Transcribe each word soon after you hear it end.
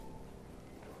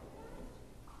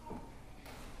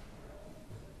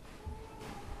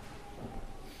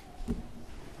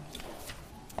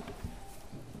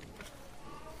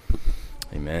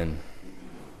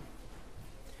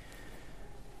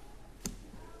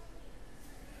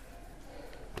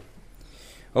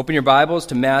Open your Bibles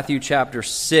to Matthew chapter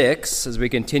 6 as we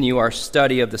continue our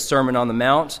study of the Sermon on the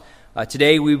Mount.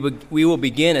 Today we will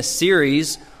begin a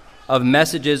series of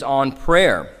messages on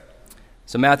prayer.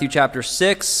 So Matthew chapter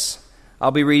 6,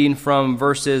 I'll be reading from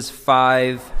verses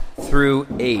 5 through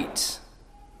 8.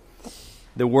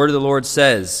 The word of the Lord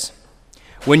says,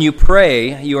 "When you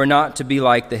pray, you are not to be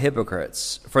like the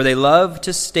hypocrites, for they love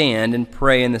to stand and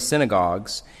pray in the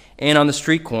synagogues and on the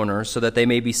street corners so that they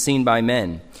may be seen by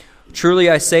men. Truly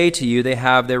I say to you, they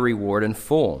have their reward in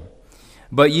full.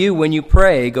 But you, when you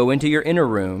pray, go into your inner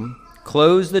room,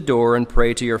 close the door, and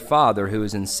pray to your Father who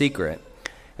is in secret.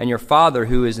 And your Father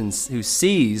who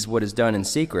sees what is done in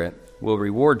secret will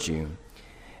reward you.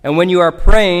 And when you are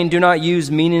praying, do not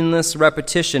use meaningless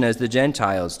repetition as the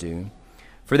Gentiles do,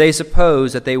 for they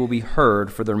suppose that they will be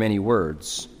heard for their many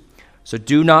words. So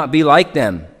do not be like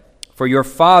them, for your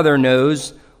Father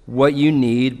knows what you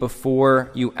need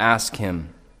before you ask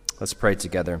him." Let's pray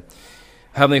together.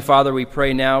 Heavenly Father, we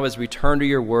pray now as we turn to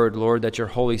your word, Lord, that your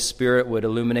Holy Spirit would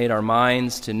illuminate our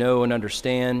minds to know and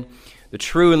understand the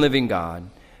true and living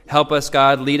God. Help us,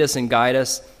 God, lead us and guide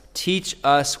us. Teach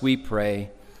us, we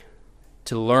pray,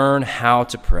 to learn how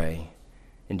to pray.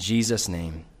 In Jesus'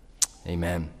 name,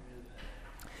 amen.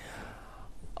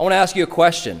 I want to ask you a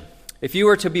question. If you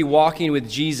were to be walking with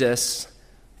Jesus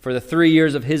for the 3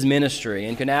 years of his ministry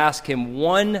and can ask him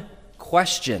one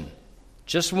question,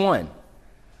 just one,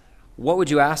 what would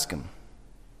you ask him?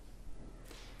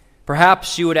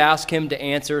 Perhaps you would ask him to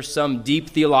answer some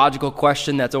deep theological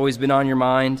question that's always been on your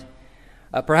mind.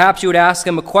 Perhaps you would ask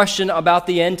him a question about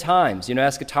the end times. You know,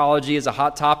 eschatology is a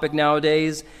hot topic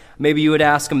nowadays. Maybe you would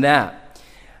ask him that.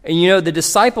 And you know, the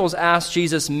disciples asked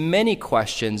Jesus many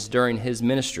questions during his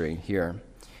ministry here.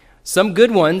 Some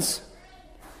good ones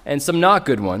and some not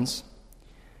good ones.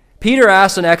 Peter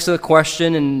asked an excellent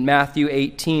question in Matthew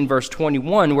 18, verse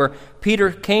 21, where Peter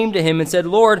came to him and said,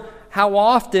 "Lord, how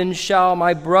often shall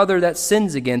my brother that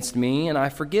sins against me and I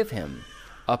forgive him?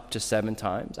 Up to 7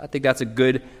 times?" I think that's a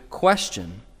good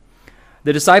question.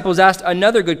 The disciples asked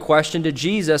another good question to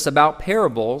Jesus about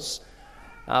parables.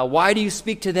 Why do you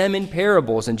speak to them in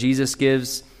parables? And Jesus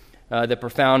gives the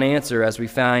profound answer as we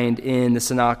find in the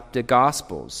Synoptic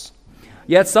Gospels.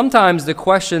 Yet sometimes the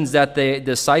questions that the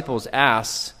disciples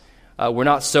asked were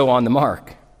not so on the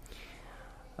mark.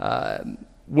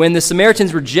 When the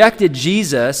Samaritans rejected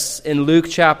Jesus in Luke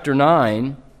chapter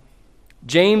 9,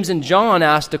 James and John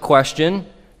asked a question.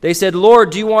 They said, "Lord,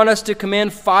 do you want us to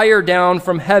command fire down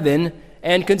from heaven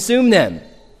and consume them?"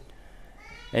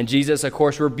 And Jesus, of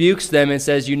course, rebukes them and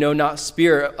says, "You know not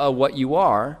spirit of what you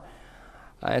are."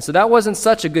 And so that wasn't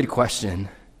such a good question.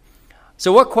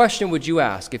 So what question would you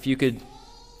ask if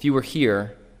you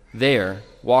were there,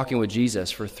 walking with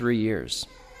Jesus for 3 years?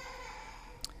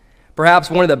 Perhaps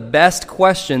one of the best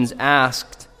questions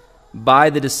asked by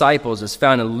the disciples is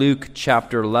found in Luke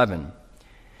chapter 11.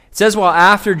 It says, while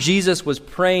after Jesus was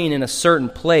praying in a certain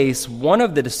place, one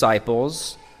of the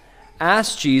disciples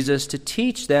asked Jesus to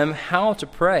teach them how to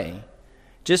pray,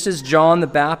 just as John the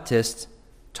Baptist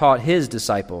taught his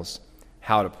disciples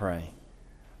how to pray.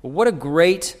 Well, what a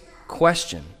great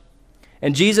question.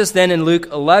 And Jesus then in Luke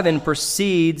 11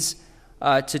 proceeds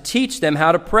to teach them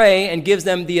how to pray and gives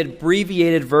them the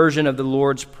abbreviated version of the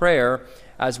Lord's Prayer,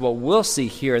 as what we'll see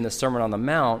here in the Sermon on the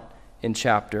Mount in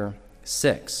chapter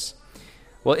 6.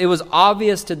 Well, it was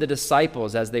obvious to the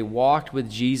disciples as they walked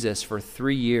with Jesus for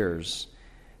 3 years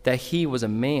that he was a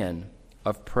man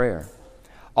of prayer.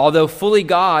 Although fully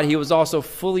God, he was also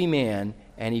fully man,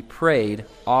 and he prayed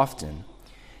often.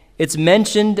 It's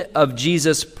mentioned of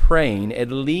Jesus praying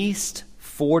at least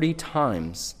 40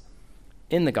 times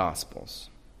in the Gospels.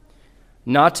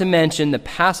 Not to mention the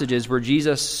passages where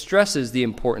Jesus stresses the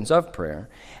importance of prayer.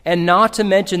 And not to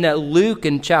mention that Luke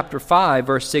in chapter 5,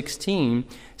 verse 16,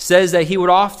 says that he would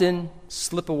often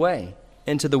slip away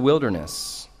into the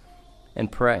wilderness and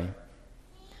pray.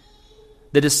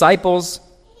 The disciples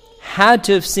had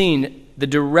to have seen the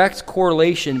direct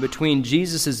correlation between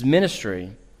Jesus'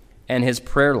 ministry and his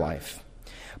prayer life,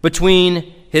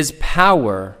 between his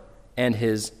power and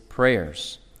his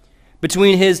prayers,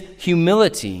 between his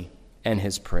humility and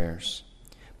his prayers,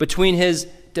 between his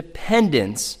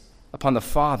dependence upon the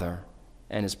Father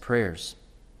and his prayers.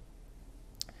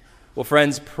 Well,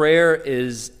 friends, prayer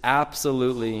is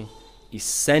absolutely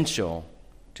essential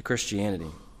to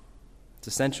Christianity. It's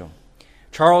essential.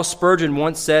 Charles Spurgeon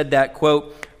once said that,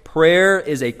 quote, "Prayer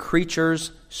is a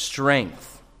creature's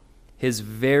strength, his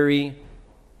very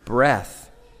breath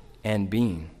and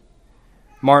being."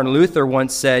 Martin Luther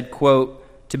once said, quote,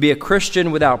 "To be a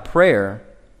Christian without prayer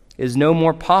is no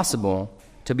more possible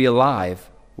to be alive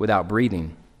without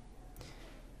breathing."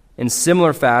 In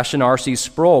similar fashion, R.C.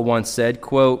 Sproul once said,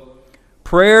 quote,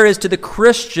 "Prayer is to the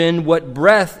Christian what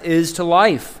breath is to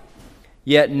life,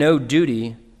 yet no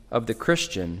duty of the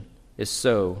Christian is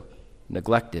so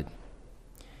neglected."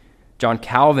 John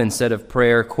Calvin said of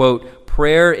prayer, quote,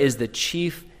 "Prayer is the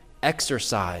chief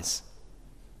exercise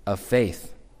of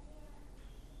faith."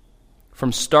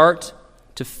 From start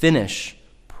to finish,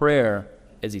 prayer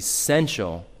is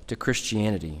essential to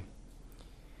Christianity.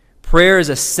 Prayer is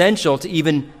essential to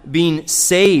even being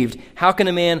saved. How can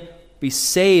a man be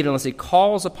saved unless he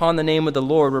calls upon the name of the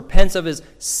Lord, repents of his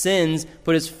sins,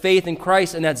 put his faith in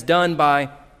Christ, and that's done by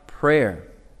prayer.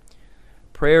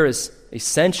 Prayer is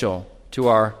essential to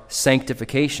our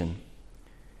sanctification.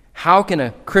 How can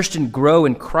a Christian grow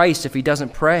in Christ if he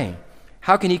doesn't pray?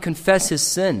 How can he confess his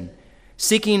sin?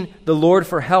 Seeking the Lord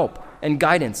for help and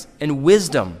guidance and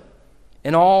wisdom,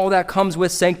 and all that comes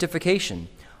with sanctification.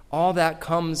 All that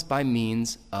comes by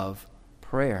means of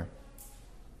prayer.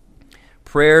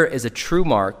 Prayer is a true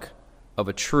mark of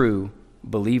a true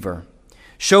believer.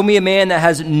 Show me a man that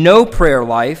has no prayer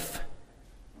life,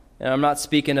 and I'm not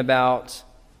speaking about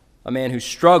a man who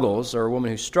struggles or a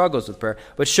woman who struggles with prayer,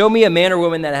 but show me a man or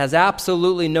woman that has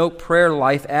absolutely no prayer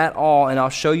life at all, and I'll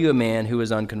show you a man who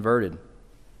is unconverted.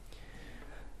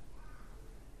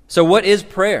 So what is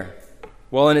prayer?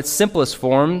 Well, in its simplest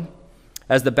form,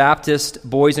 as the Baptist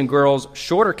Boys and Girls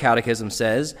Shorter Catechism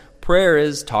says, prayer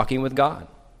is talking with God.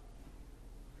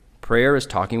 Prayer is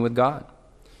talking with God.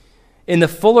 In the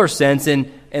fuller sense,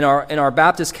 in our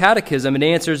Baptist Catechism, it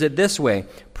answers it this way: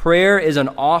 prayer is an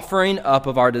offering up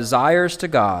of our desires to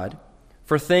God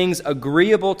for things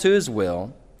agreeable to His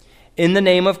will, in the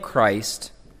name of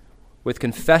Christ, with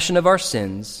confession of our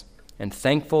sins and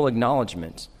thankful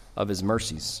acknowledgement of His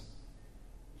mercies.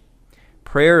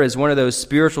 Prayer is one of those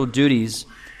spiritual duties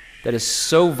that is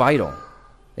so vital,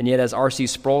 and yet, as R.C.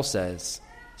 Sproul says,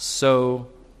 so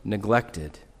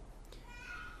neglected.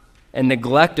 And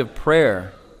neglect of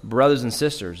prayer, brothers and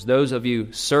sisters, those of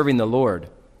you serving the Lord,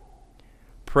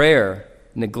 prayer,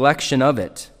 neglection of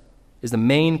it, is the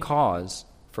main cause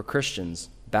for Christians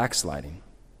backsliding.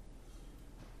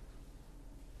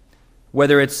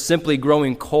 Whether it's simply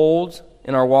growing cold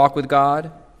in our walk with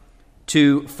God,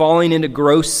 to falling into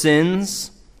gross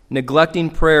sins, neglecting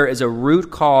prayer is a root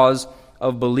cause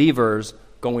of believers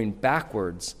going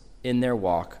backwards in their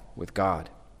walk with God.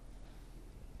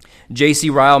 J.C.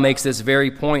 Ryle makes this very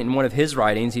point in one of his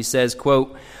writings. He says,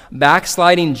 quote,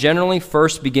 "Backsliding generally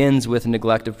first begins with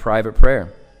neglect of private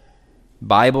prayer.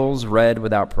 Bibles read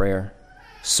without prayer,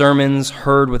 sermons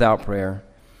heard without prayer,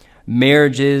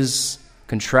 marriages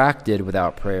contracted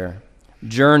without prayer,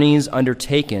 journeys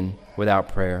undertaken without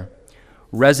prayer,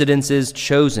 residences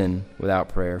chosen without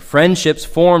prayer, friendships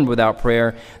formed without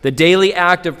prayer, the daily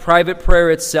act of private prayer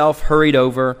itself hurried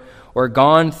over or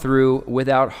gone through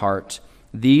without heart.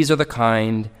 These are the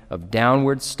kind of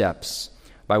downward steps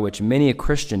by which many a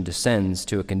Christian descends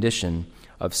to a condition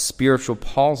of spiritual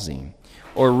palsy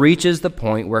or reaches the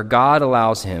point where God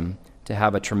allows him to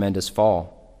have a tremendous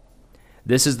fall.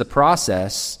 This is the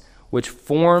process which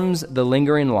forms the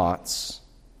lingering Lots,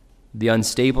 the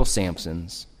unstable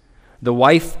Samsons, the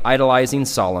wife-idolizing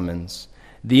Solomons,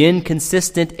 the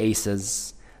inconsistent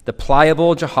Asas, the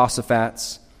pliable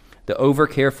Jehoshaphat's, the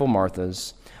over-careful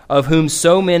Marthas, of whom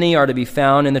so many are to be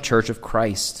found in the church of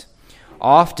Christ.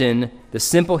 Often, the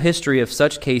simple history of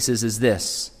such cases is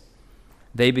this: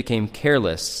 they became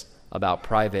careless about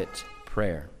private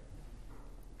prayer.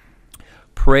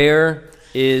 Prayer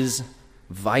is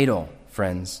vital,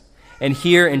 friends. And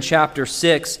here in chapter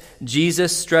 6,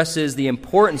 Jesus stresses the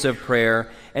importance of prayer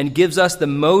and gives us the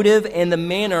motive and the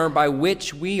manner by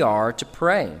which we are to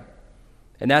pray.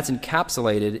 And that's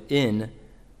encapsulated in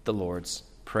the Lord's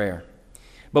Prayer.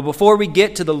 But before we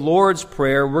get to the Lord's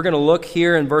Prayer, we're going to look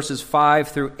here in verses 5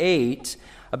 through 8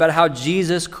 about how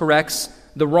Jesus corrects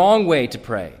the wrong way to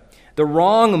pray, the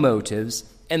wrong motives,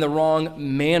 and the wrong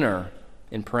manner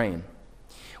in praying.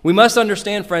 We must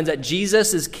understand, friends, that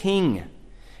Jesus is King,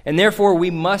 and therefore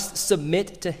we must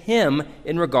submit to Him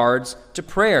in regards to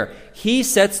prayer. He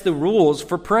sets the rules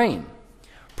for praying.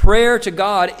 Prayer to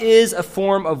God is a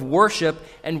form of worship,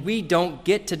 and we don't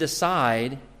get to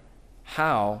decide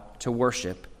how to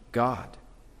worship God.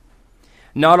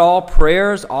 Not all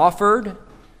prayers offered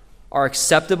are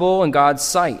acceptable in God's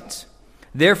sight.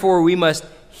 Therefore, we must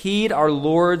heed our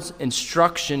Lord's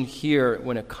instruction here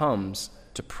when it comes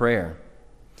to prayer.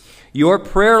 Your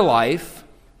prayer life,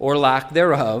 or lack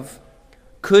thereof,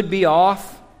 could be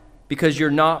off because you're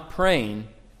not praying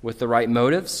with the right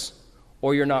motives,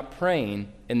 or you're not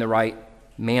praying in the right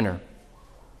manner.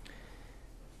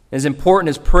 As important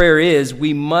as prayer is,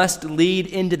 we must lead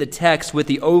into the text with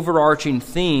the overarching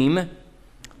theme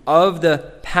of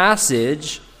the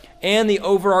passage and the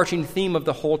overarching theme of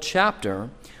the whole chapter,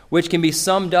 which can be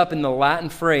summed up in the Latin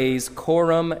phrase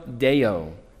coram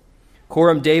Deo.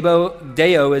 Coram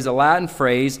Deo is a Latin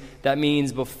phrase that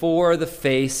means before the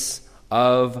face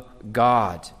of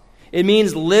God. It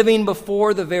means living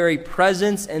before the very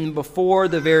presence and before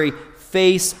the very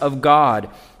face of God.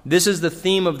 This is the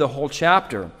theme of the whole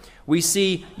chapter. We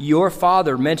see your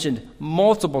Father mentioned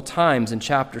multiple times in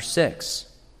chapter 6.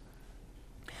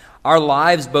 Our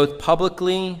lives, both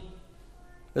publicly,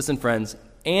 listen friends,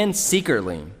 and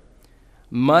secretly,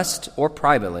 must, or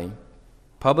privately,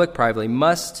 privately,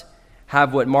 must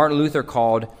have what Martin Luther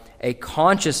called a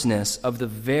consciousness of the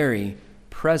very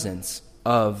presence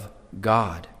of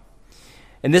God.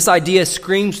 And this idea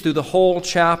screams through the whole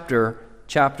chapter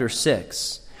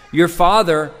 6. Your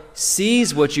Father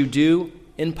sees what you do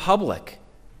in public,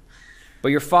 but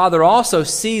your Father also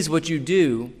sees what you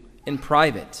do in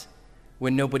private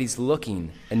when nobody's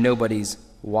looking and nobody's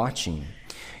watching.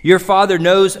 Your Father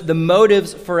knows the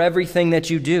motives for everything that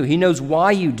you do. He knows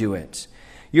why you do it.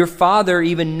 Your Father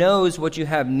even knows what you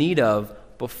have need of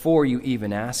before you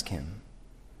even ask Him.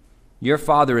 Your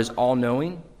Father is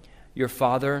all-knowing. Your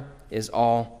Father is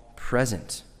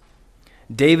all-present.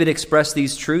 David expressed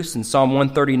these truths in Psalm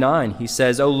 139. He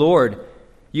says, "O Lord,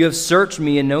 you have searched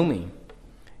me and know me.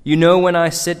 You know when I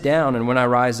sit down and when I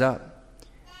rise up.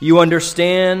 You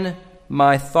understand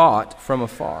my thought from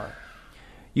afar.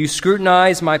 You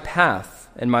scrutinize my path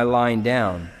and my lying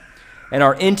down, and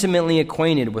are intimately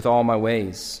acquainted with all my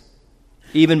ways.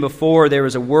 Even before there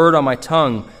is a word on my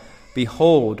tongue,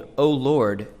 behold, O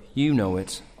Lord, you know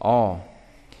it all."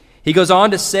 He goes on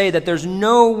to say that there's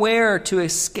nowhere to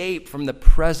escape from the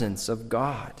presence of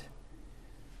God.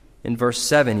 In verse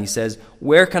 7, he says,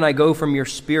 "Where can I go from your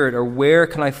spirit, or where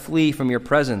can I flee from your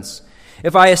presence?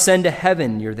 If I ascend to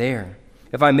heaven, you're there.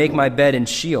 If I make my bed in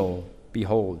Sheol,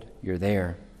 behold, you're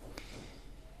there."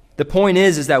 The point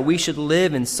is that we should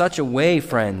live in such a way,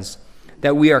 friends,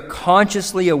 that we are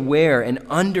consciously aware and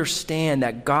understand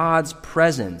that God's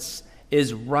presence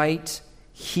is right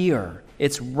here.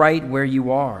 It's right where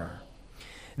you are.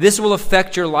 This will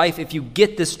affect your life if you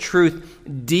get this truth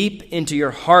deep into your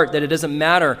heart, that it doesn't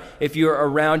matter if you're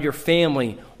around your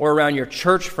family or around your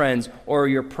church friends or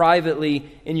you're privately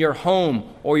in your home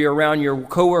or you're around your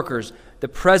coworkers. The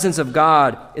presence of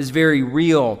God is very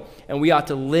real, and we ought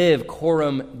to live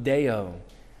coram Deo,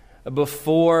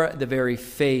 before the very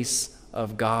face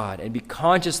of God, and be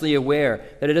consciously aware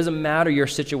that it doesn't matter your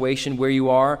situation where you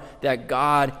are, that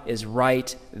God is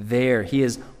right there. He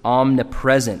is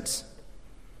omnipresent.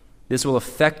 This will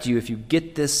affect you. If you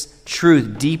get this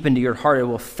truth deep into your heart, it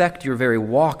will affect your very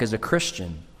walk as a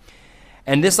Christian.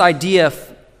 And this idea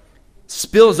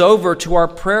spills over to our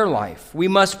prayer life. We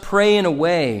must pray in a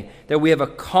way that we have a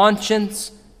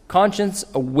conscience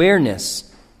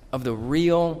awareness of the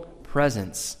real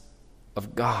presence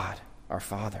of God, our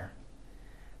Father.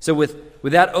 So with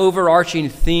that overarching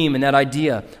theme and that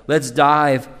idea, let's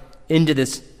dive into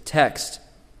this text,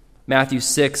 Matthew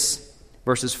 6,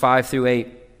 verses 5 through 8.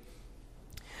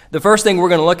 The first thing we're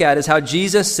going to look at is how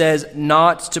Jesus says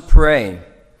not to pray.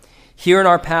 Here in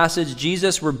our passage,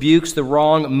 Jesus rebukes the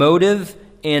wrong motive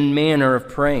and manner of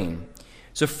praying.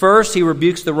 So first, he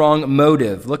rebukes the wrong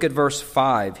motive. Look at verse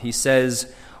 5. He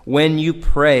says, "When you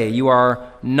pray, you are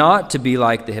not to be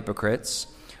like the hypocrites,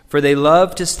 for they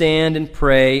love to stand and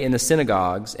pray in the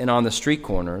synagogues and on the street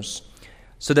corners,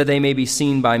 so that they may be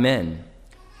seen by men.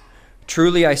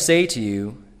 Truly I say to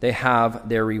you, they have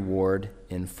their reward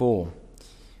in full."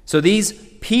 So these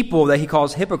people that he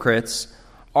calls hypocrites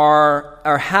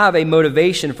have a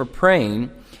motivation for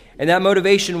praying, and that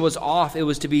motivation was off. It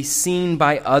was to be seen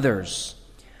by others.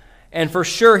 And for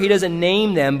sure, he doesn't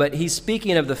name them, but he's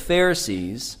speaking of the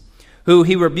Pharisees, who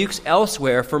he rebukes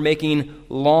elsewhere for making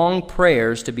long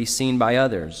prayers to be seen by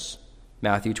others.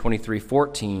 Matthew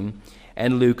 23:14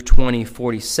 and Luke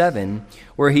 20:47,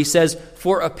 where he says,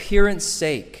 "For appearance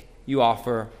sake you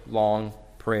offer long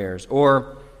prayers,"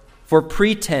 or "For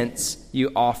pretense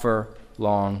you offer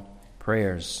long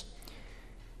prayers."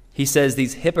 He says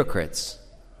these hypocrites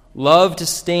love to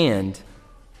stand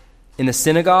in the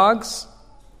synagogues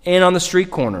and on the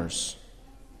street corners.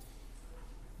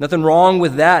 Nothing wrong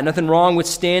with that. Nothing wrong with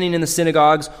standing in the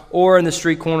synagogues or in the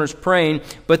street corners praying,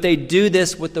 but they do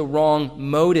this with the wrong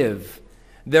motive.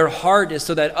 Their heart is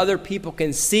so that other people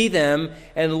can see them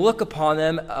and look upon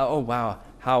them. Oh, wow,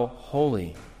 how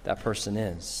holy that person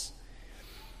is.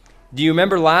 Do you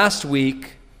remember last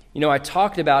week, I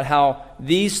talked about how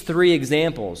these three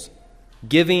examples,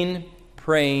 giving,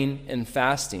 praying, and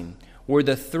fasting were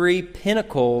the three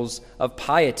pinnacles of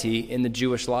piety in the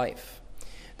Jewish life.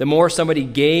 The more somebody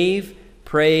gave,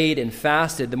 prayed, and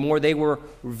fasted, the more they were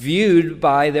viewed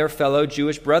by their fellow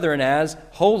Jewish brethren as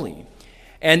holy.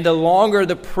 And the longer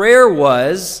the prayer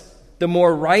was, the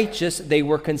more righteous they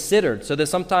were considered. So that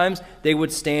sometimes they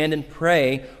would stand and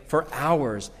pray for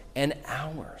hours and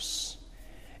hours.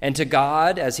 And to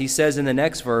God, as he says in the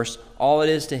next verse, all it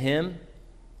is to him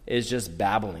is just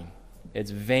babbling. It's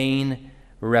vain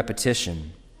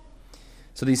repetition.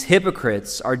 So these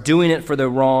hypocrites are doing it for the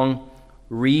wrong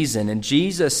reason. And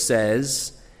Jesus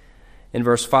says in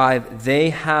verse 5, they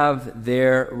have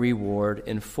their reward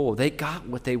in full. They got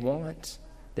what they want.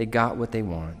 They got what they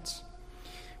want.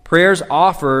 Prayers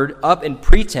offered up in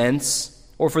pretense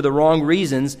or for the wrong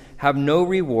reasons have no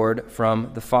reward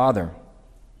from the Father.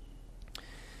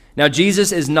 Now,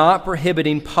 Jesus is not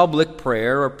prohibiting public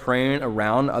prayer or praying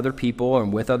around other people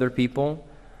and with other people.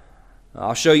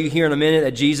 I'll show you here in a minute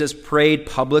that Jesus prayed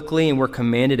publicly and we're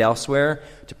commanded elsewhere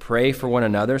to pray for one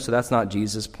another, so that's not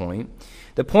Jesus' point.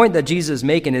 The point that Jesus is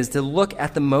making is to look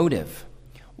at the motive.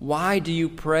 Why do you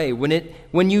pray?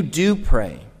 When you do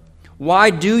pray,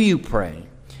 why do you pray?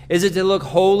 Is it to look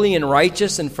holy and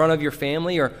righteous in front of your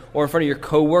family or in front of your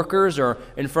coworkers or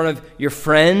in front of your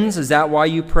friends? Is that why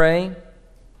you pray?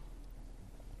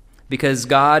 Because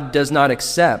God does not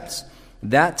accept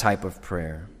that type of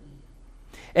prayer.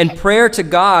 And prayer to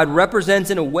God represents,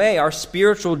 in a way, our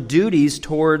spiritual duties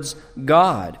towards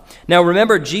God. Now,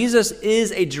 remember, Jesus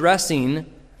is addressing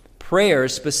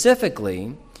prayers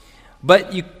specifically,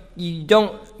 but you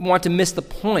don't want to miss the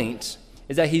point,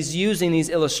 is that he's using these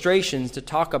illustrations to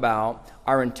talk about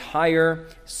our entire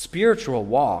spiritual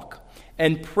walk.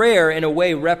 And prayer, in a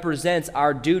way, represents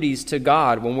our duties to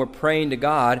God. When we're praying to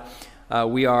God,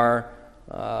 we are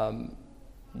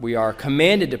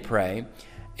commanded to pray.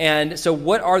 And so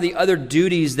what are the other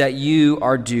duties that you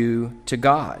are due to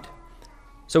God?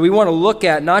 So we want to look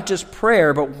at not just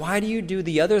prayer, but why do you do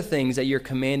the other things that you're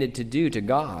commanded to do to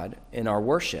God in our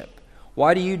worship?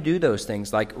 Why do you do those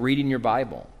things, like reading your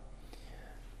Bible,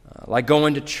 like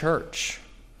going to church,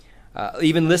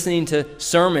 even listening to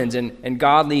sermons and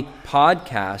godly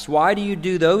podcasts? Why do you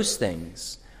do those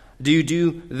things? Do you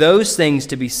do those things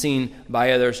to be seen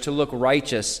by others, to look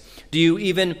righteous? Do you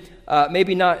even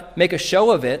maybe not make a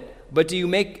show of it, but do you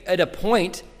make it a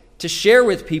point to share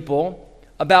with people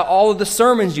about all of the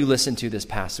sermons you listened to this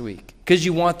past week? Because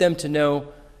you want them to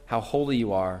know how holy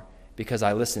you are, because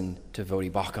I listened to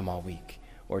Vodi Bakum all week,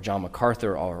 or John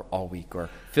MacArthur all week, or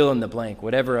fill in the blank,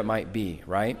 whatever it might be,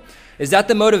 right? Is that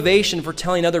the motivation for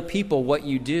telling other people what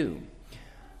you do?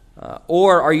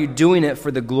 Or are you doing it for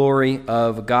the glory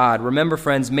of God? Remember,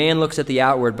 friends, man looks at the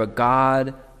outward, but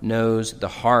God knows the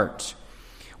heart.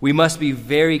 We must be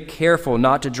very careful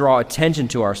not to draw attention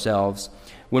to ourselves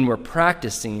when we're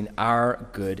practicing our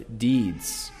good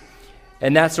deeds.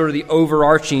 And that's sort of the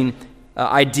overarching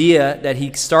idea that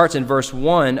he starts in verse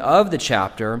 1 of the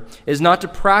chapter, is not to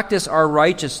practice our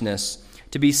righteousness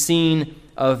to be seen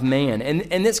of man.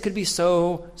 And this could be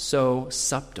so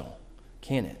subtle,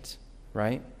 can it?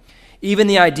 Right? Even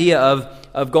the idea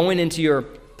of going into your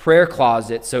prayer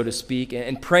closet, so to speak,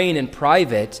 and praying in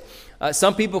private.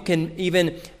 Some people can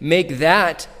even make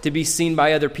that to be seen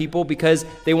by other people because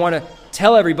they want to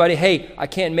tell everybody, hey, I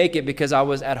can't make it because I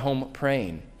was at home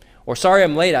praying. Or sorry,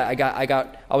 I'm late.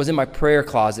 I was in my prayer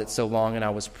closet so long and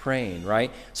I was praying, right?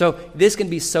 So this can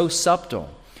be so subtle.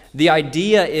 The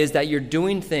idea is that you're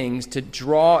doing things to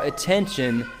draw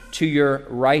attention to your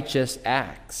righteous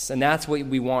acts. And that's what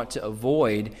we want to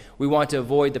avoid. We want to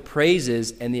avoid the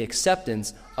praises and the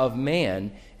acceptance of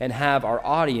man and have our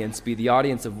audience be the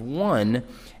audience of one,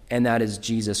 and that is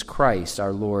Jesus Christ,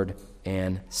 our Lord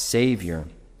and Savior.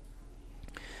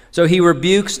 So he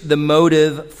rebukes the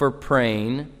motive for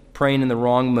praying in the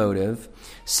wrong motive.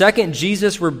 Second,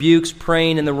 Jesus rebukes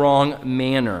praying in the wrong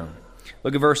manner.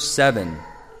 Look at verse 7.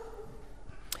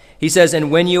 He says, "And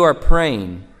when you are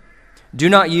praying, do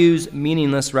not use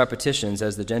meaningless repetitions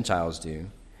as the Gentiles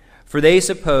do, for they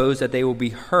suppose that they will be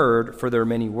heard for their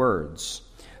many words.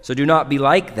 So do not be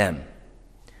like them,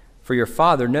 for your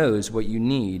Father knows what you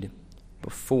need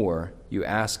before you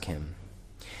ask him."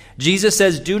 Jesus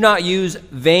says, do not use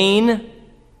vain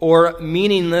or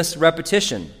meaningless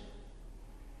repetition.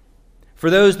 For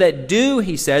those that do,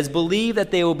 he says, believe that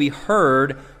they will be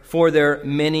heard for their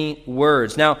many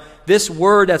words. Now, this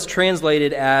word that's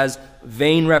translated as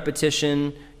vain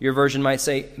repetition, your version might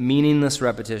say meaningless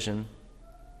repetition.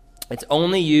 It's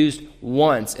only used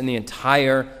once in the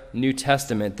entire New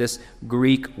Testament, this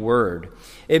Greek word.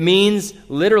 It means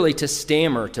literally to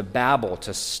stammer, to babble,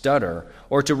 to stutter,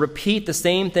 or to repeat the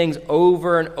same things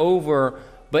over and over,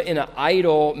 but in an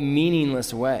idle,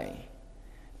 meaningless way.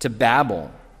 To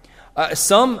babble.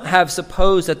 Some have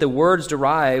supposed that the words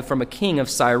derive from a king of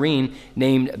Cyrene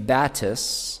named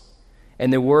Battus,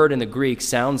 and the word in the Greek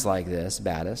sounds like this,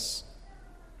 Battus.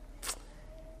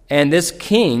 And this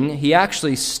king, he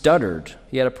actually stuttered.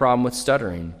 He had a problem with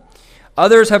stuttering.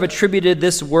 Others have attributed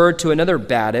this word to another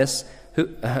Battus,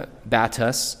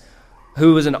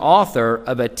 who was an author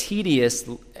of a tedious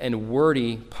and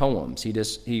wordy poems.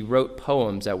 He wrote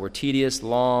poems that were tedious,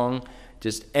 long,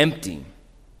 just empty.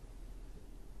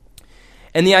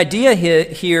 And the idea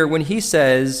here, when he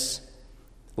says,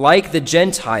 like the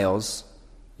Gentiles,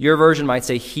 your version might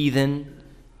say heathen,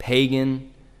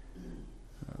 pagan.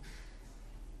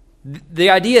 The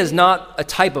idea is not a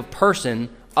type of person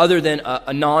other than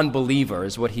a non-believer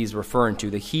is what he's referring to,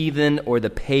 the heathen or the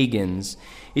pagans.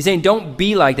 He's saying don't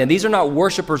be like them. These are not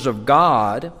worshipers of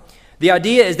God. The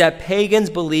idea is that pagans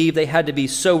believed they had to be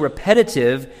so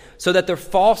repetitive so that their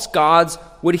false gods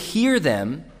would hear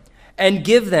them and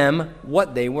give them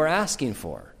what they were asking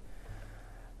for.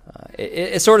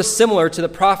 It's sort of similar to the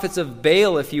prophets of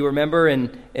Baal, if you remember,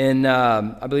 in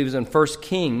I believe it was in 1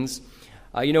 Kings,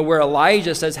 where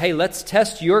Elijah says, "Hey, let's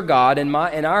test your God and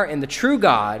the true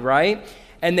God," right?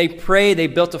 And they prayed. They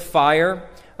built a fire.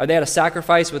 They had a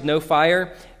sacrifice with no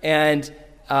fire, and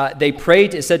they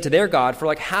prayed. It said to their God for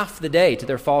like half the day to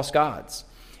their false gods.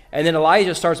 And then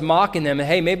Elijah starts mocking them.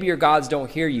 Hey, maybe your gods don't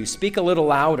hear you. Speak a little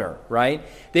louder, right?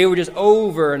 They were just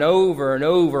over and over and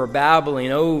over,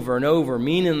 babbling over and over,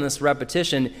 meaningless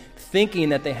repetition, thinking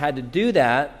that they had to do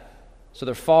that so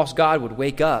their false god would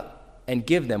wake up and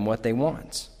give them what they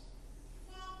want.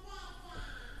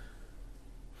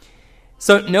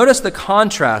 So notice the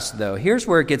contrast, though. Here's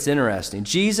where it gets interesting.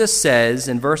 Jesus says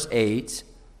in verse 8,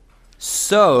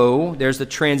 so, there's the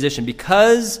transition,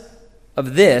 because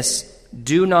of this,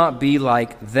 do not be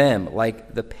like them,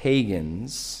 like the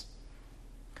pagans,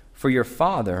 for your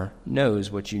Father knows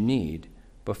what you need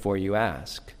before you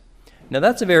ask. Now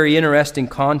that's a very interesting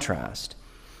contrast.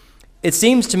 It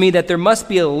seems to me that there must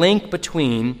be a link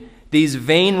between these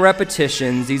vain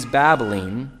repetitions, these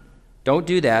babbling. Don't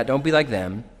do that, don't be like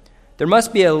them. There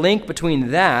must be a link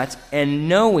between that and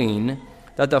knowing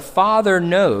that the Father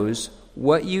knows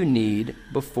what you need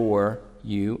before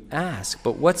you ask.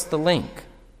 But what's the link?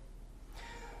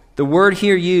 The word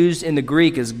here used in the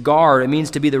Greek is gar. It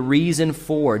means to be the reason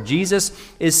for. Jesus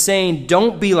is saying,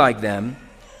 don't be like them.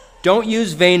 Don't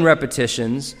use vain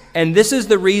repetitions. And this is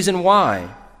the reason why.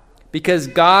 Because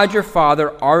God, your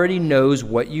Father, already knows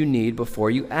what you need before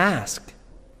you ask.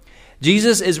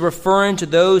 Jesus is referring to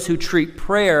those who treat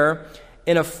prayer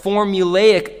in a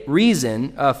formulaic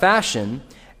fashion,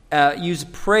 use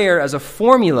prayer as a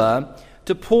formula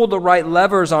to pull the right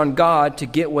levers on God to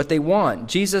get what they want.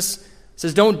 Jesus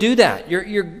says, don't do that.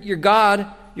 Your God,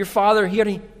 your Father, He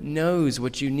already knows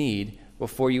what you need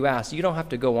before you ask. You don't have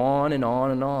to go on and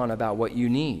on and on about what you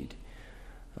need.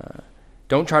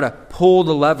 Don't try to pull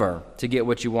the lever to get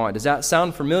what you want. Does that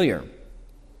sound familiar?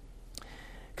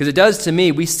 Because it does to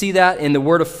me. We see that in the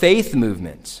Word of Faith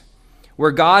movement,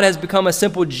 where God has become a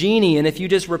simple genie, and if you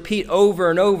just repeat over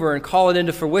and over and call it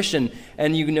into fruition,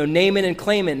 and you name it and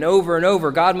claim it and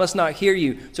over, God must not hear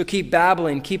you. So keep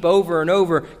babbling, keep over and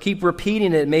over, keep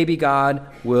repeating it. Maybe God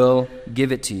will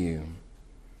give it to you.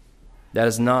 That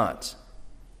is not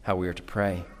how we are to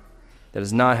pray. That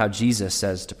is not how Jesus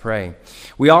says to pray.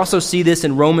 We also see this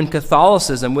in Roman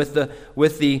Catholicism with the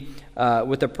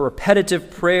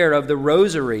repetitive prayer of the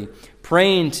Rosary,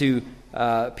 praying to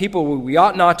people we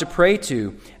ought not to pray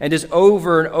to, and just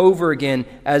over and over again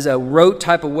as a rote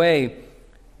type of way.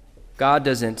 God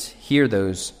doesn't hear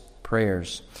those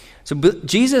prayers. So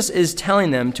Jesus is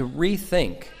telling them to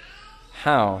rethink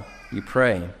how you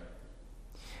pray.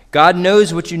 God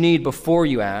knows what you need before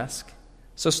you ask,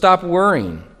 so stop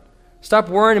worrying. Stop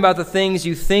worrying about the things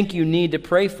you think you need to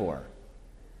pray for.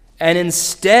 And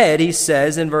instead, he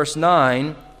says in verse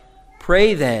 9,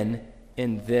 pray then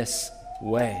in this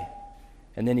way.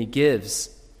 And then he gives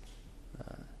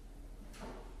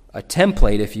a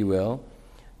template, if you will,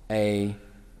 a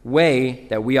way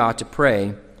that we ought to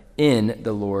pray in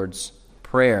the Lord's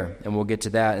Prayer. And we'll get to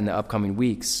that in the upcoming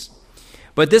weeks.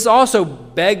 But this also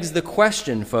begs the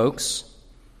question, folks.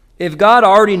 If God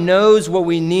already knows what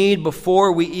we need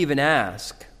before we even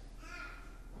ask,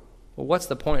 well, what's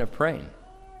the point of praying?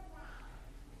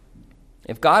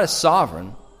 If God is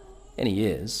sovereign, and He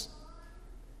is,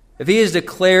 if He has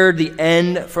declared the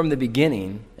end from the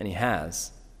beginning, and He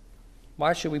has,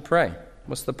 Why should we pray?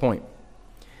 What's the point?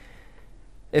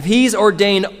 If he's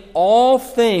ordained all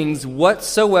things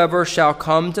whatsoever shall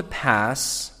come to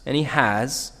pass, and he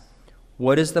has,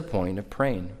 what is the point of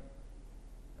praying?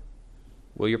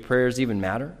 Will your prayers even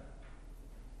matter?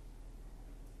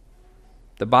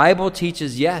 The Bible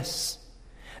teaches yes.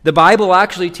 The Bible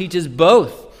actually teaches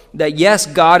both. That yes,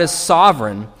 God is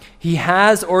sovereign. He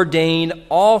has ordained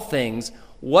all things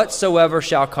whatsoever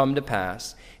shall come to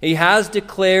pass. He has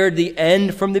declared the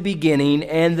end from the beginning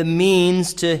and the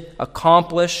means to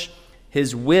accomplish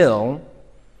his will.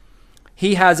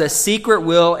 He has a secret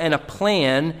will and a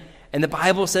plan, and the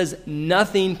Bible says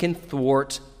nothing can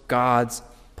thwart God's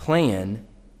plan.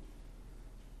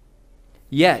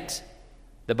 Yet,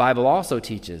 the Bible also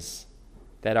teaches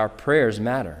that our prayers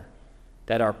matter,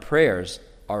 that our prayers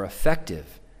are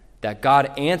effective, that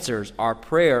God answers our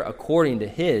prayer according to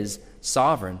his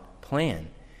sovereign plan.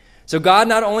 So God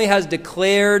not only has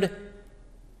declared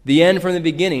the end from the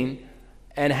beginning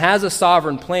and has a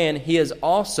sovereign plan, he has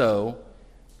also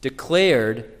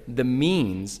declared the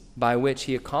means by which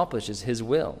he accomplishes his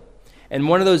will. And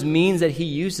one of those means that he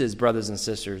uses, brothers and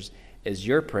sisters, is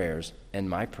your prayers and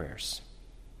my prayers.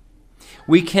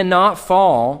 We cannot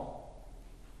fall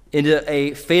into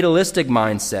a fatalistic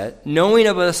mindset. Knowing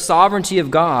of the sovereignty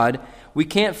of God, we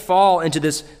can't fall into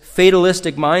this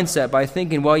fatalistic mindset by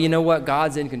thinking, well, you know what?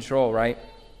 God's in control, right?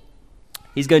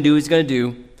 He's going to do what he's going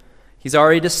to do. He's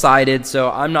already decided,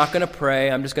 so I'm not going to pray.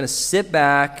 I'm just going to sit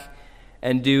back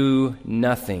and do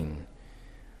nothing.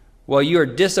 Well, you are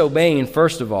disobeying,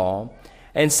 first of all.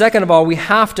 And second of all, we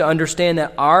have to understand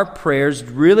that our prayers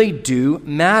really do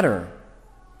matter.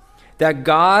 That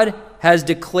God has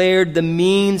declared the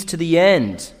means to the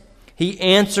end. He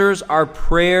answers our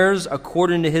prayers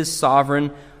according to his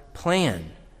sovereign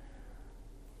plan.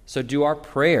 So do our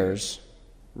prayers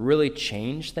really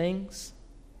change things?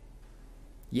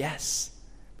 Yes.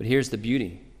 But here's the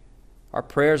beauty. Our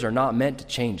prayers are not meant to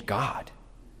change God.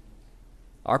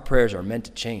 Our prayers are meant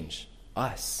to change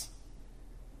us.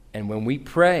 And when we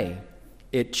pray,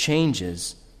 it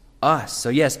changes us. So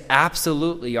yes,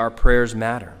 absolutely our prayers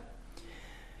matter.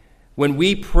 When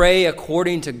we pray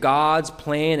according to God's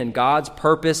plan and God's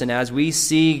purpose, and as we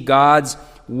see God's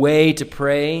way to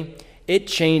pray, it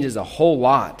changes a whole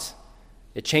lot.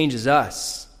 It changes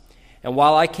us. And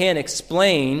while I can't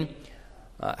explain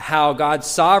how God's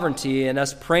sovereignty and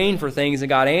us praying for things and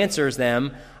God answers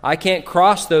them, I can't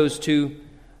cross those two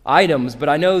items, but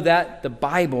I know that the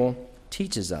Bible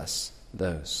teaches us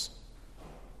those.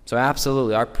 So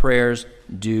absolutely, our prayers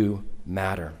do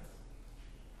matter.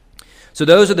 So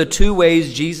those are the two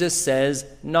ways Jesus says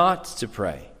not to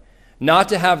pray. Not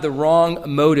to have the wrong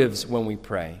motives when we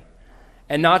pray.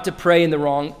 And not to pray in the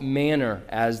wrong manner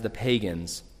as the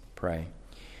pagans pray.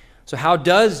 So how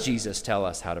does Jesus tell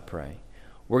us how to pray?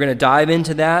 We're going to dive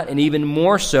into that, and even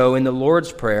more so in the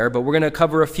Lord's Prayer, but we're going to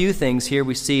cover a few things here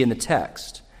we see in the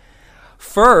text.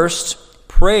 First,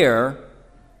 prayer,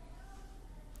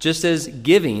 just as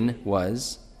giving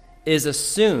was, is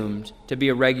assumed to be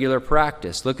a regular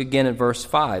practice. Look again at verse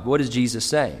 5. What does Jesus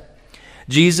say?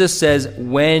 Jesus says,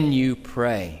 when you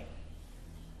pray.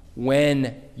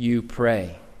 When you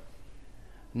pray.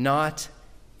 Not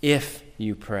if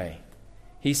you pray.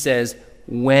 He says,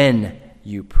 when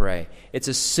you pray. It's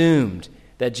assumed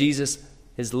that Jesus,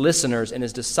 his listeners and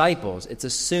his disciples, it's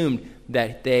assumed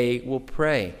that they will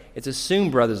pray. It's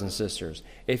assumed, brothers and sisters,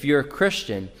 if you're a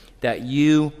Christian, that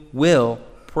you will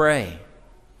pray.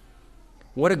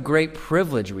 What a great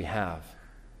privilege we have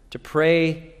to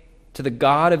pray to the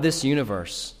God of this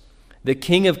universe, the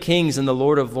King of kings and the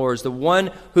Lord of lords, the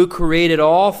one who created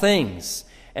all things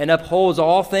and upholds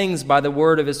all things by the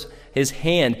word of his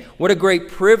hand. What a great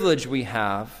privilege we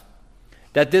have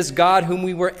that this God whom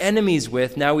we were enemies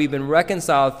with, now we've been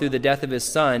reconciled through the death of his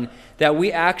Son, that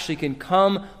we actually can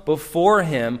come before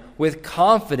him with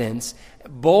confidence,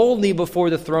 boldly before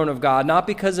the throne of God, not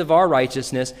because of our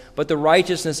righteousness, but the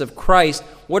righteousness of Christ.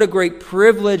 What a great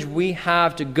privilege we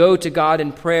have to go to God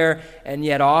in prayer, and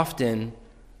yet often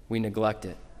we neglect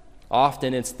it.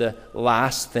 Often it's the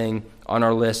last thing on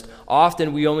our list.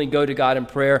 Often we only go to God in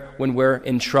prayer when we're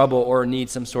in trouble or need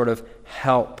some sort of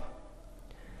help.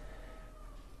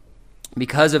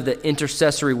 Because of the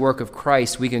intercessory work of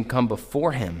Christ, we can come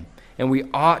before him, and we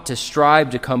ought to strive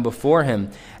to come before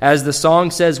him. As the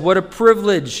song says, what a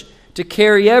privilege to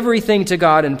carry everything to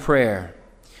God in prayer.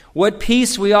 What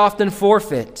peace we often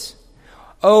forfeit.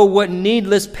 Oh, what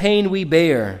needless pain we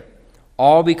bear,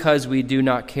 all because we do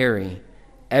not carry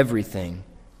everything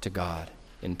to God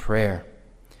in prayer.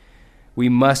 We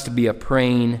must be a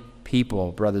praying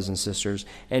people, brothers and sisters.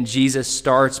 And Jesus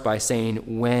starts by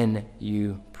saying, when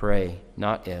you pray,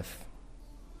 not if.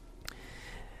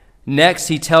 Next,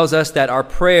 he tells us that our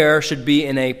prayer should be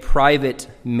in a private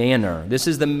manner. This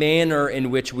is the manner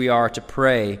in which we are to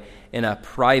pray, in a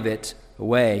private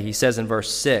way. He says in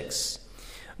verse 6,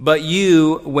 "But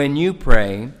you, when you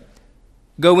pray,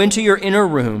 go into your inner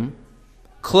room,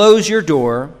 close your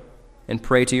door, and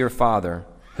pray to your Father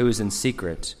who is in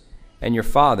secret. And your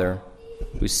Father,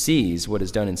 who sees what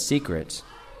is done in secret,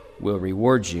 will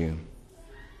reward you."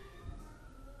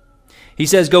 He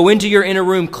says, go into your inner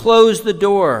room, close the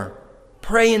door,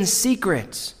 pray in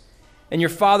secret, and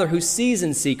your Father who sees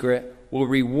in secret will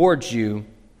reward you.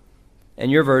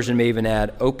 And your version may even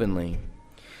add openly.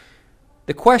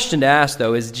 The question to ask,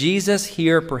 though, is Jesus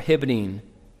here prohibiting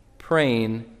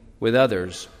praying with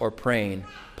others or praying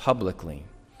publicly?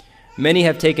 Many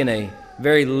have taken a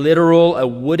very literal, a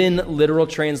wooden literal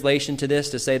translation to this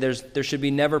to say there should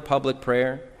be never public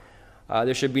prayer.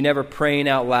 There should be never praying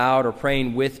out loud or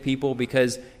praying with people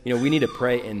because, we need to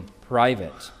pray in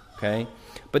private, okay?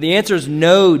 But the answer is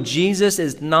no, Jesus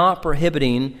is not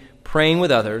prohibiting praying with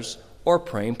others or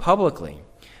praying publicly.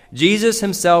 Jesus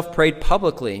himself prayed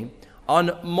publicly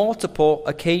on multiple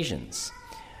occasions.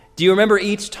 Do you remember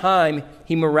each time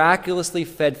he miraculously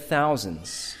fed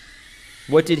thousands?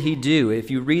 What did he do?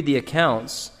 If you read the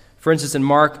accounts, for instance, in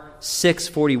Mark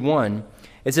 6:41,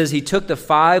 it says he took the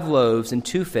 5 loaves and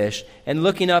 2 fish, and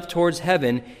looking up towards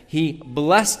heaven, he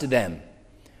blessed them.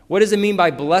 What does it mean by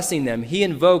blessing them? He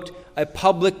invoked a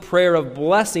public prayer of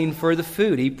blessing for the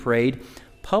food. He prayed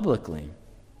publicly.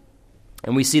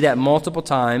 And we see that multiple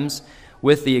times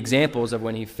with the examples of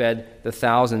when he fed the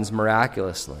thousands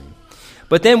miraculously.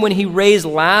 But then when he raised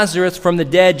Lazarus from the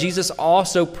dead, Jesus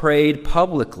also prayed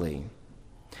publicly.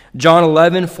 John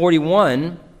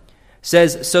 11:41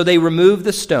 says, "So they removed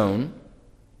the stone.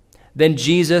 Then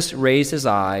Jesus raised his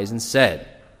eyes and said,"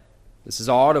 this is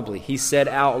audibly, he said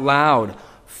out loud,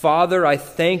 "Father, I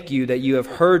thank you that you have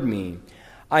heard me.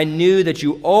 I knew that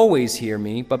you always hear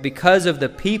me, but because of the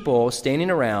people standing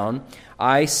around,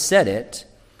 I said it,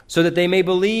 so that they may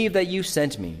believe that you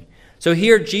sent me." So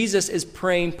here Jesus is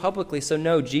praying publicly. So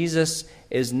no, Jesus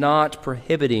is not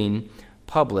prohibiting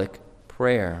public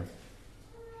prayer.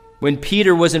 When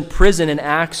Peter was in prison in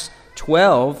Acts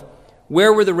 12,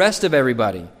 where were the rest of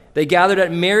everybody? They gathered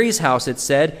at Mary's house, it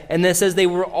said, and then it says they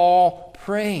were all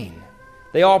praying.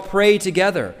 They all prayed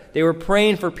together. They were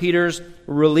praying for Peter's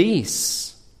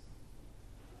release.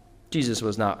 Jesus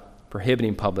was not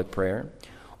prohibiting public prayer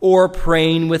or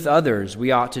praying with others.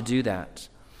 We ought to do that.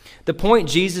 The point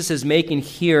Jesus is making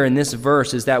here in this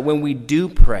verse is that when we do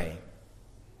pray,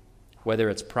 whether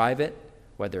it's private,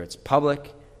 whether it's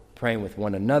public, praying with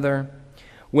one another,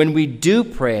 when we do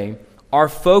pray, our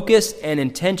focus and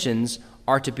intentions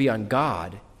are to be on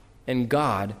God and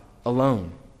God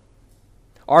alone.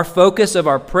 Our focus of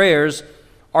our prayers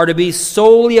are to be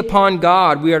solely upon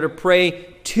God. We are to pray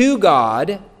to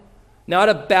God, not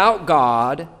about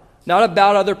God, not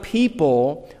about other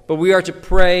people, but we are to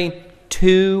pray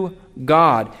to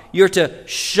God. You're to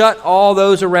shut all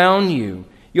those around you.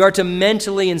 You are to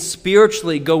mentally and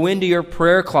spiritually go into your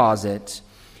prayer closet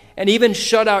and even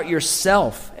shut out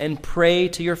yourself and pray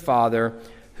to your Father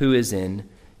who is in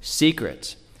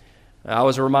secret. I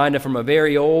was reminded from a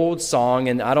very old song,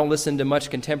 and I don't listen to much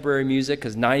contemporary music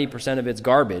because 90% of it's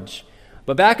garbage.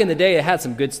 But back in the day, it had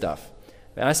some good stuff.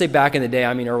 And I say back in the day,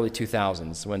 I mean early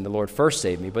 2000s when the Lord first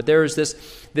saved me. But there was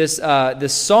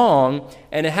this song,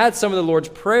 and it had some of the Lord's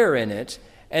Prayer in it,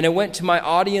 and it went to my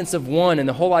audience of one. And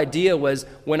the whole idea was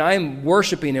when I'm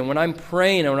worshiping and when I'm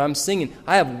praying and when I'm singing,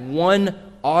 I have one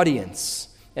audience.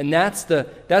 And that's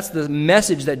the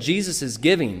message that Jesus is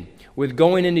giving with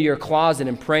going into your closet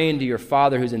and praying to your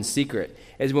Father who's in secret,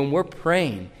 is when we're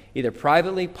praying, either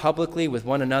privately, publicly, with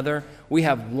one another, we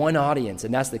have one audience,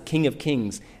 and that's the King of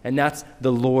Kings, and that's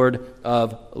the Lord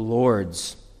of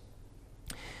Lords.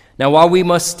 Now, while we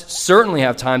must certainly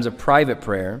have times of private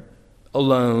prayer,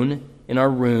 alone, in our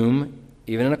room,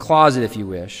 even in a closet if you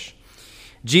wish,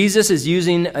 Jesus is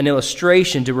using an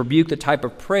illustration to rebuke the type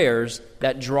of prayers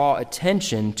that draw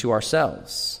attention to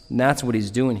ourselves. And that's what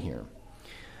he's doing here.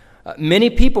 Many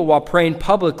people, while praying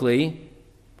publicly,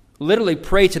 literally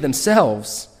pray to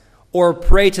themselves or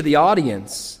pray to the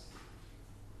audience.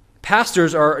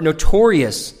 Pastors are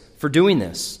notorious for doing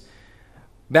this,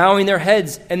 bowing their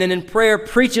heads and then in prayer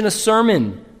preaching a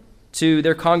sermon to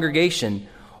their congregation,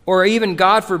 or even,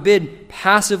 God forbid,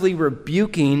 passively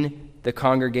rebuking the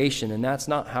congregation, and that's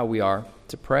not how we are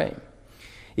to pray.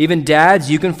 Even dads,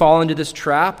 you can fall into this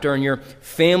trap during your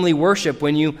family worship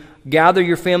when you gather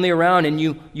your family around and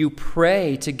you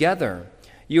pray together.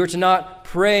 You are to not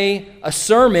pray a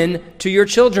sermon to your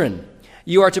children.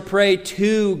 You are to pray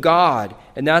to God.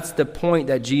 And that's the point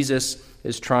that Jesus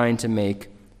is trying to make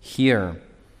here.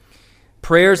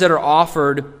 Prayers that are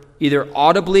offered either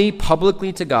audibly,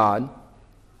 publicly to God,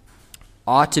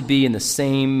 ought to be in the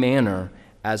same manner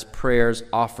as prayers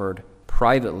offered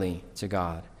privately to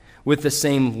God, with the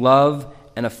same love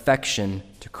and affection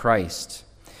to Christ.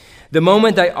 The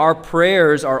moment that our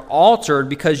prayers are altered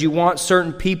because you want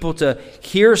certain people to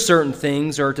hear certain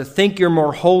things or to think you're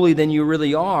more holy than you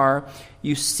really are,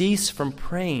 you cease from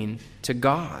praying to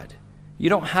God. You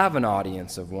don't have an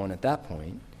audience of one at that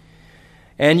point.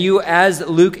 And you, as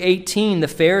Luke 18, the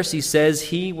Pharisee says,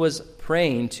 he was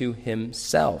praying to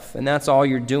himself. And that's all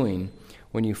you're doing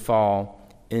when you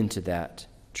fall into that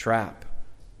trap.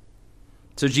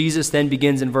 So Jesus then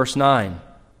begins in verse 9.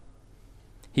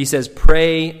 He says,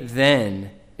 pray then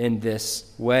in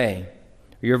this way.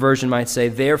 Your version might say,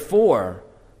 therefore,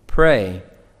 pray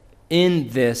in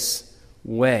this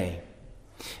way.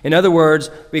 In other words,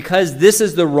 because this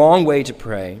is the wrong way to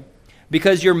pray,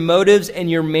 because your motives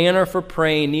and your manner for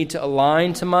praying need to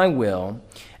align to my will,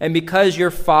 and because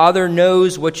your Father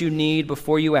knows what you need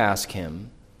before you ask him,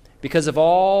 because of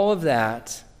all of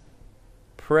that,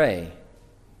 pray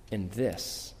in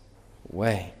this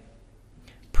way.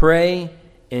 Pray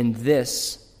in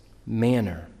this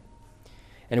manner.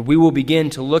 And we will begin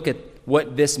to look at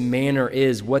what this manner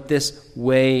is, what this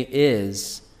way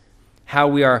is, how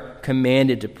we are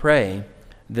commanded to pray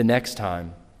the next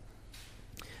time.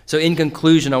 So in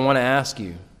conclusion, I want to ask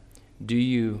you, do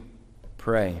you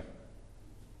pray?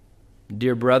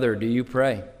 Dear brother, do you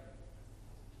pray?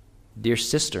 Dear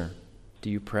sister, do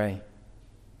you pray?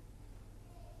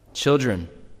 Children,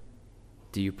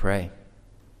 do you pray?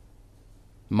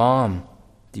 Mom,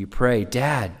 do you pray?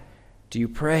 Dad, do you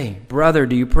pray? Brother,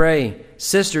 do you pray?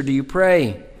 Sister, do you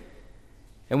pray?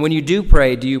 And when you do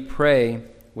you pray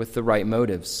with the right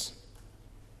motives?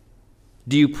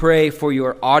 Do you pray for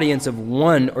your audience of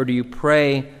one, or do you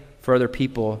pray for other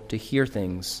people to hear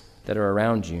things that are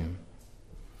around you?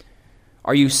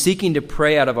 Are you seeking to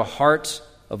pray out of a heart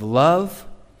of love,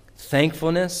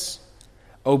 thankfulness,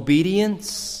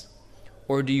 obedience,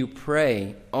 or do you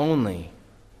pray only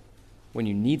when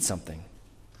you need something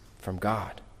from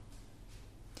God?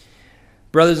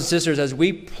 Brothers and sisters, as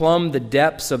we plumb the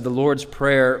depths of the Lord's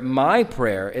Prayer, my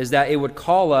prayer is that it would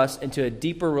call us into a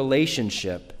deeper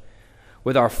relationship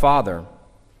with our Father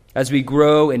as we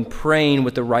grow in praying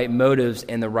with the right motives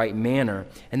and the right manner,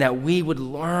 and that we would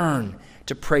learn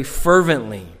to pray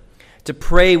fervently, to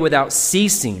pray without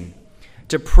ceasing,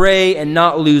 to pray and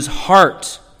not lose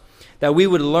heart, that we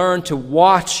would learn to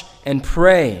watch and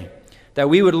pray, that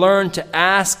we would learn to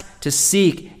ask, to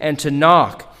seek, and to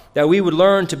knock, that we would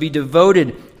learn to be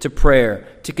devoted to prayer,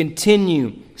 to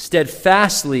continue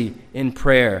steadfastly in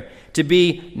prayer, to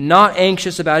be not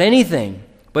anxious about anything,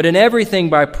 but in everything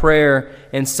by prayer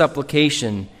and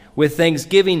supplication, with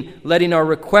thanksgiving, letting our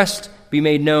request be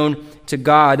made known to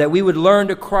God, that we would learn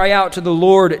to cry out to the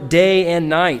Lord day and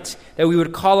night, that we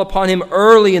would call upon him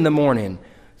early in the morning,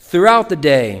 throughout the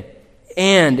day,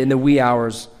 and in the wee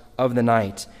hours of the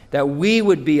night, that we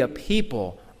would be a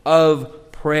people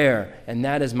of prayer. And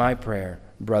that is my prayer,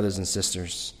 brothers and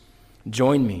sisters.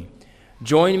 Join me.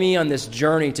 Join me on this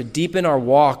journey to deepen our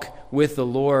walk with the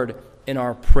Lord in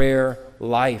our prayer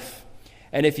life.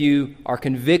 And if you are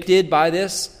convicted by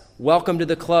this, welcome to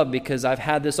the club, because I've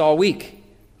had this all week.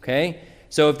 Okay?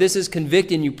 So if this is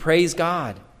convicting you, praise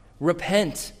God.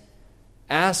 Repent.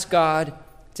 Ask God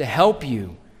to help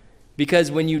you,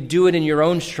 because when you do it in your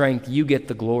own strength, you get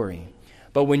the glory.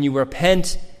 But when you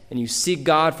repent and you seek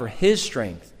God for his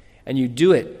strength, and you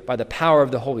do it by the power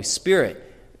of the Holy Spirit,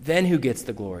 then who gets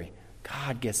the glory?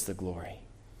 God gets the glory.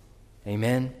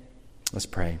 Amen? Let's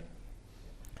pray.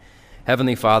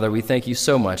 Heavenly Father, we thank you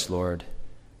so much, Lord,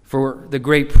 for the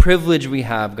great privilege we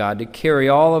have, God, to carry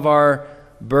all of our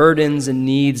burdens and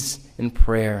needs in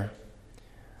prayer.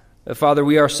 Father,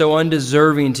 we are so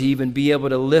undeserving to even be able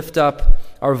to lift up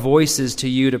our voices to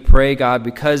you to pray, God,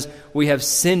 because we have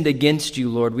sinned against you,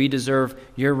 Lord. We deserve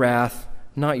your wrath,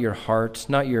 not your heart,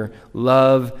 not your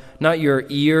love, not your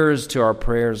ears to our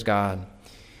prayers, God.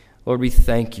 Lord, we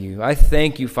thank you. I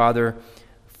thank you, Father,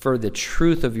 for the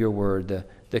truth of your word,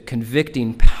 the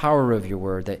convicting power of your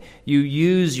word, that you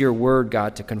use your word,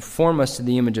 God, to conform us to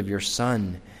the image of your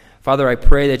Son. Father, I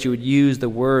pray that you would use the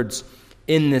words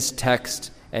in this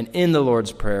text and in the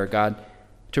Lord's Prayer, God,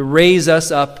 to raise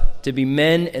us up to be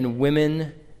men and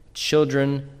women,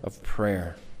 children of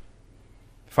prayer.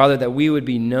 Father, that we would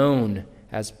be known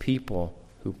as people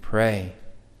who pray.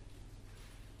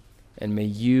 And may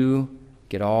you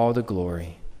get all the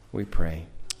glory, we pray.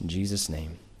 In Jesus'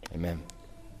 name, amen.